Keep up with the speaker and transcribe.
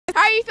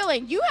you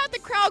feeling? You had the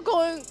crowd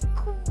going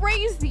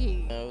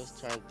crazy. It was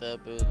turned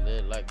up, it was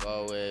lit like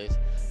always.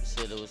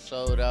 Shit, it was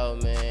sold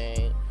out,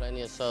 man.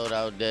 Plenty of sold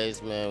out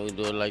days, man. We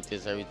do it like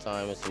this every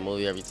time. It's a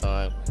movie every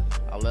time.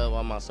 I love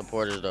all my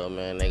supporters though,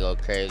 man. They go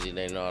crazy.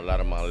 They know a lot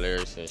of my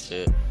lyrics and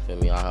shit. Feel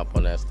me? I hop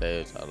on that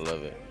stage. I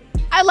love it.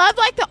 I love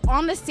like the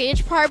on the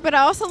stage part, but I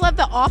also love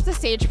the off the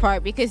stage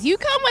part because you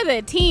come with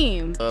a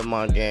team. Love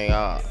my gang.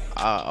 I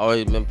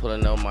always been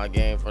pulling out my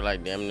gang for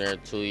like damn near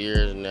 2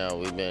 years now.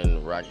 We've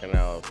been rocking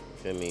out,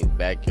 feel me,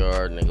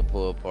 backyard, nigga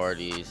pool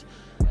parties,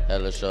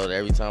 hella shows.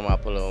 Every time I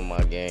pull up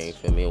my gang,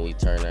 feel me, we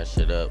turn that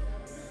shit up.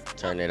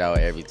 Turn it out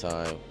every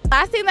time.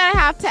 Last thing that I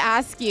have to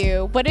ask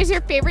you, what is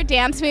your favorite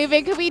dance move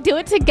and can we do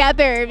it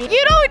together?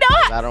 You don't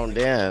know I don't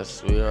dance,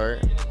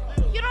 sweetheart.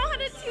 You don't know how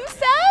to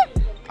two-step?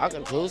 I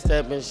can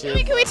two-step and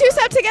shit. Can we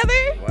two-step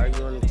together? Why are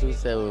you on the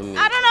two-step with me?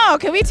 I don't know.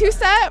 Can we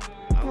two-step?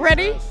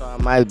 Ready? So I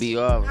might be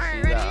off.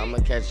 Right, ready? I'm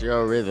gonna catch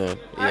your rhythm.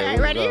 All right,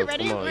 ready?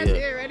 Ready? Come on, Let's yeah. do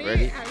it. Ready?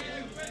 Ready?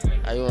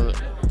 How you wanna?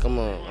 Come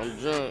on, I'm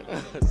drunk.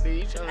 See,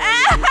 you trying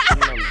to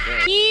I'm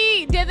drunk.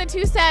 He did the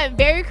two-step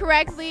very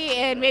correctly,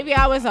 and maybe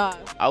I was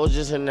off. I was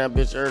just hitting that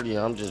bitch earlier.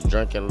 I'm just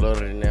drunk and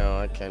loaded now.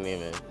 I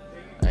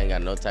ain't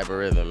got no type of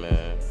rhythm,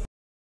 man.